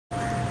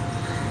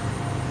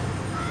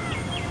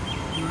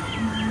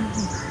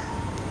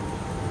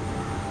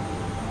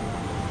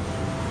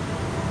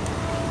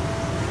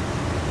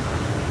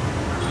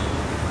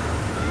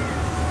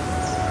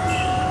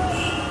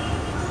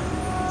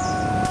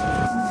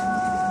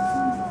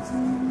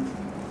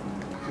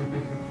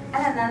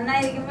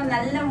നന്നായിരിക്കുമ്പോ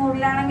നല്ല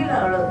മൂഡിലാണെങ്കിലും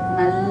അവള്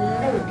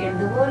നല്ല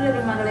കുട്ടിയുണ്ട്.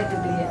 ഇതുപോലൊരു മകളെ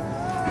കിട്ടില്ല.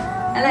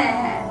 അല്ലേ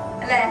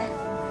അല്ലേ?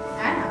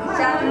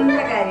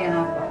 ചന്ദ്രകാരിയാണ്.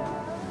 അപ്പൊ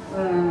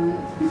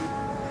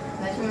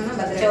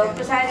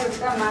ചുവപ്പ് സാരി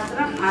എടുത്താൽ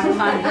മാത്രം അത്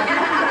മതി.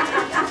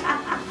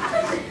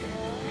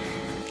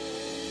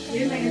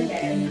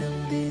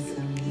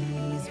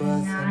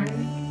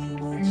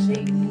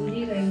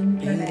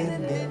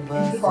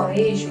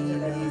 കുറേ ഇഷ്യൂസ്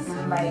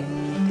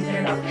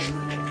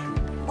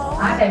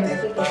ആ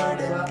ടൈമിലേക്ക്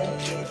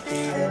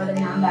അതുപോലെ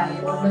ഞാൻ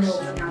ബാംഗ്ലൂരിൽ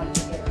പോകുന്ന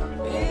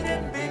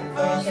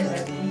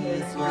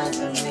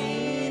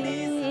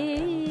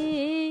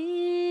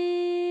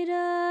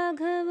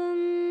രാഘവം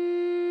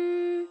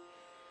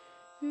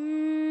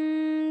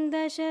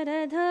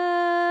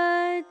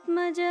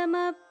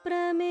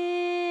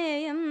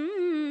ദശരഥാത്മജമപ്രമേയം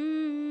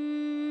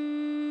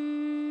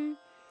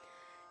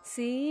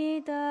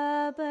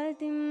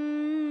സീതാപതിം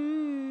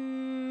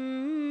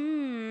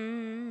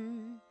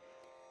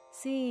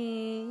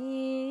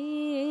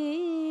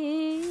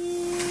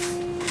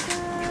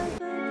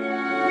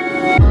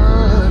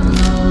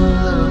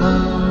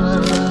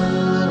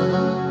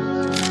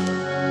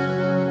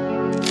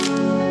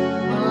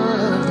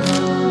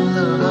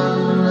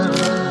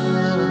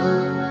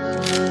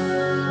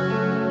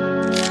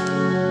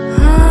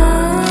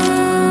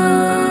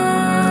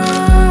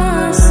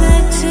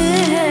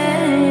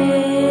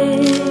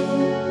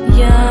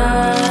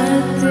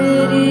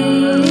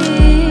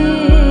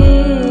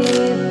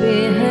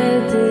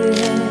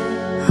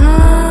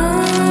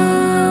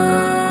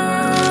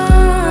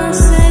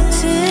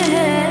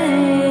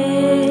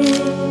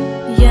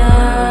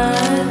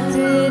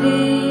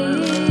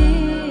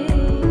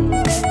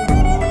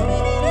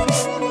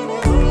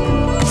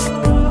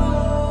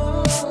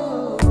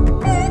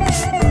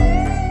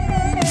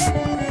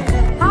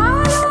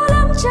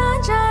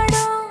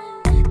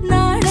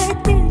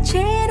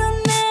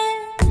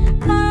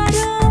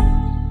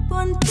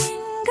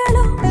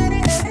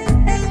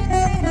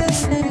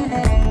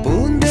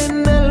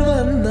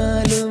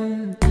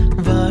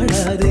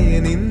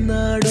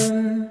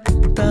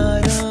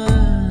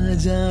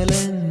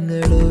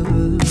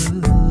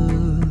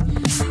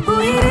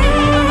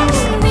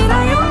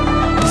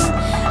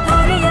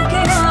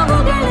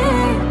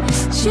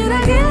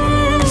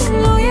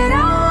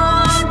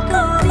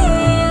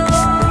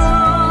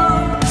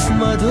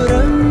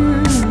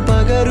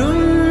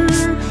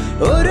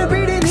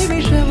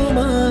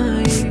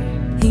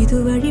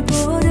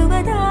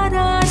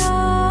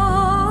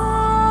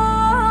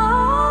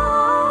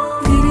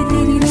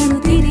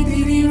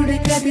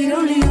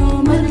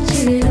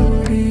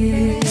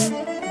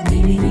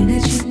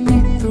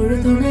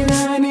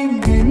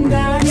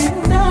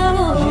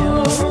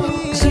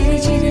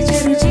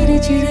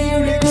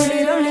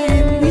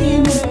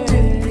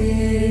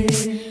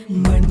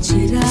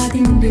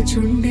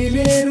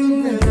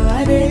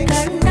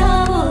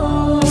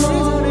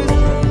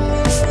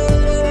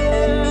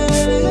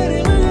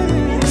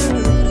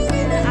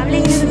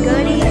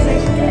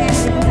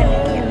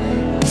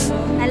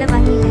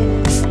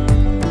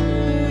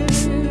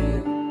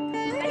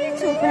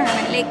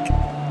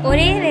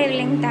ഒരേ വേവ്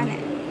ലെങ്ത് ആണ്.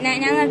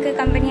 ഞങ്ങൾക്ക്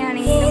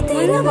കമ്പനിയാണെങ്കിലും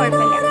ഒന്നും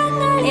കുഴപ്പമില്ല,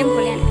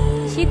 അടിപൊളിയാണ്.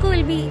 Shikku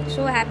will be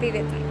so happy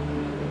with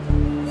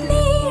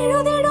me.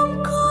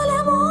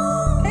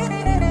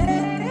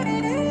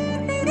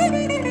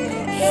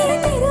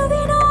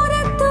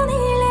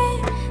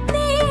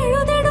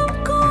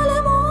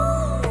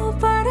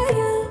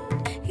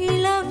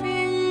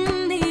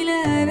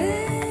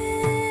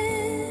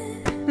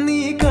 നീ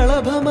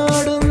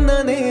കളഭമാടുന്ന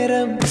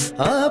നേരം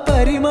ആ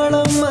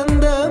പരിമളം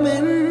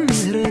മന്ദമെൻ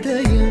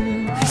ഹൃദയം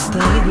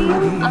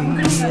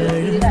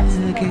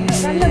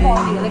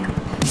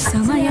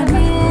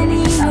സമയമേ നീ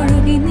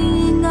ഒഴുകി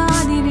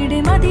നീങ്ങാതിവിടെ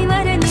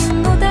മതിവരെ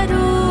നിന്നു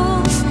തരൂ.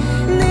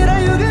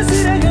 നിറയുക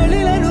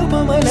സിരകളിൽ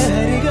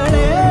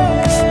അനുപമലഹരികളെ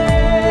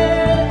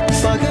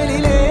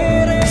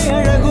പകലിലേറെ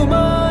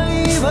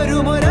അഴകുമായി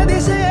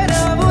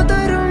വരുമൊരതിശയരാവു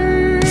തരും.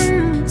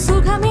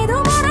 സുഖമിതു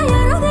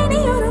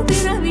മറയരുതിനിയൊരു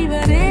പിറവി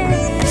വരെ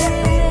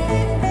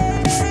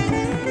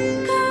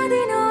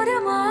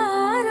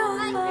കാതിനോരമാരോ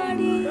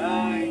പാടി.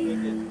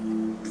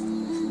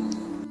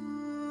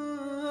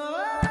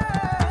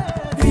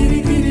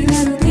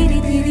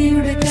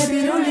 തിരിതിരിയുടെ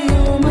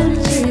കതിരൊളിയോ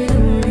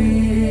മൽച്ചേരോടെ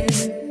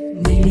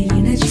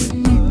മിഴിയിന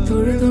ചുറ്റി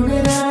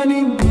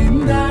തൊഴുതുണരാനും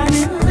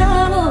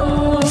എന്താണെന്താവോ.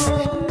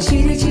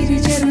 ചിരി ചിരി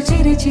ചെറു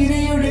ചിരി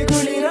ചിരിയുടെ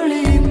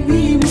കുളിരൊളിയും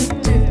നീ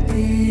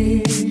മുറ്റത്തെ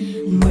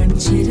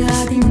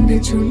മൺചിരാതിന്റെ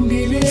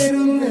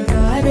ചുണ്ടിലേറുന്ന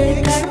താരെ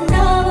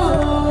കണ്ടാവോ.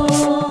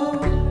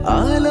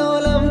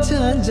 ആലോലം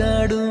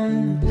ചാഞ്ചാടും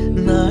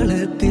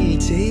നാളത്തിൽ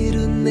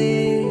ചേരുന്നേ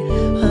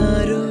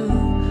ആരോ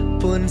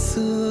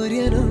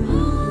പൊൻസൂര്യനും.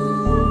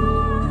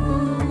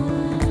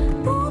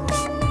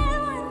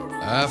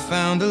 I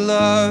found a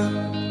love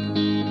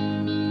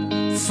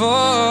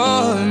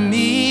for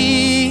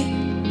me.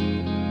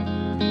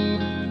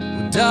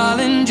 Well,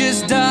 darling,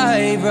 just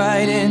dive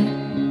right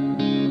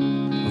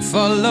in,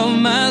 follow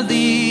my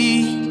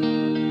lead.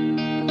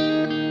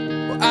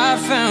 Well, I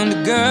found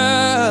a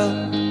girl,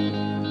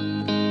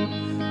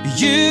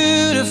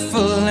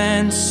 beautiful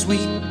and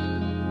sweet.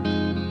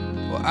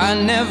 Well, I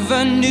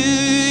never knew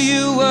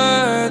you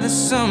were the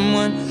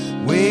someone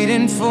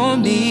waiting for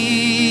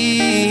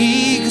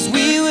me. 'Cause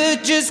we were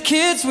just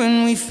kids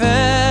when we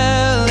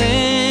fell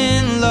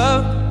in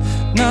love,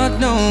 not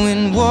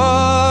knowing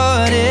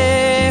what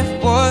it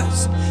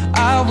was.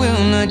 I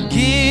will not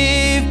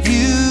give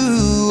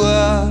you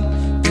up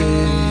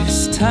this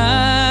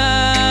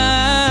time.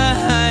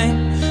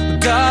 Well,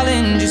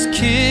 darling, just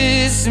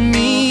kiss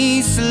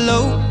me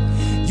slow.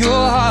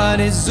 Your heart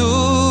is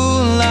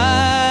all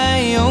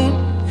I own,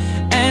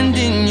 and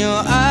in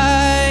your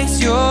eyes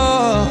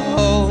you're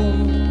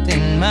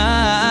holding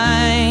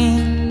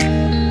mine.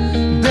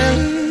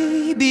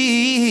 Baby,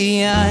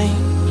 I'm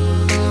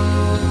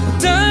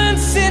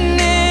dancing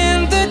in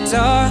the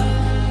dark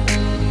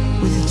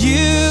with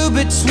you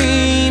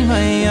between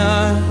my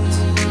arms,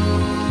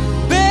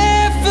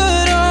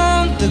 barefoot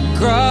on the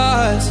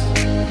grass.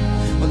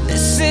 We're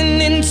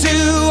listening to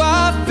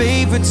our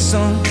favorite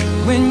song.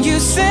 When you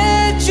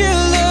said you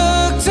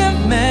looked a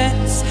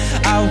mess,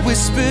 I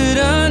whispered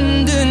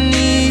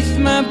underneath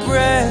my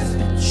breath,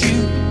 but you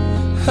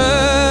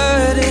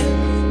heard it.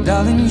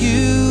 Darling,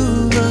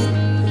 you look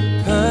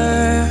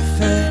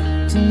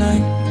perfect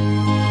tonight.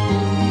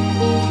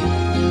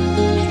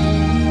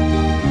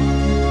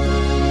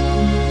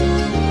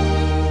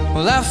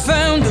 Well, I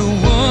found a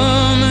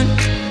woman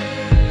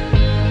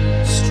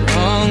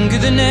stronger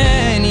than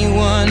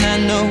anyone I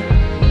know.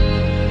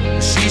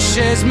 She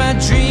shares my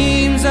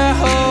dreams. I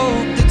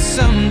hope that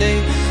someday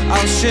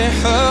I'll share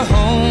her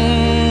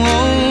home.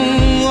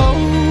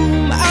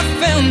 I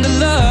found a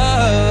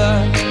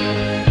love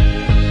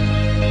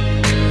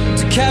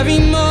to carry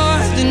more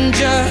than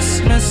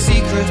just my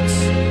secrets,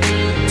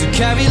 to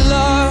carry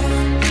love,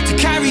 to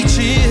carry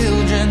cheer.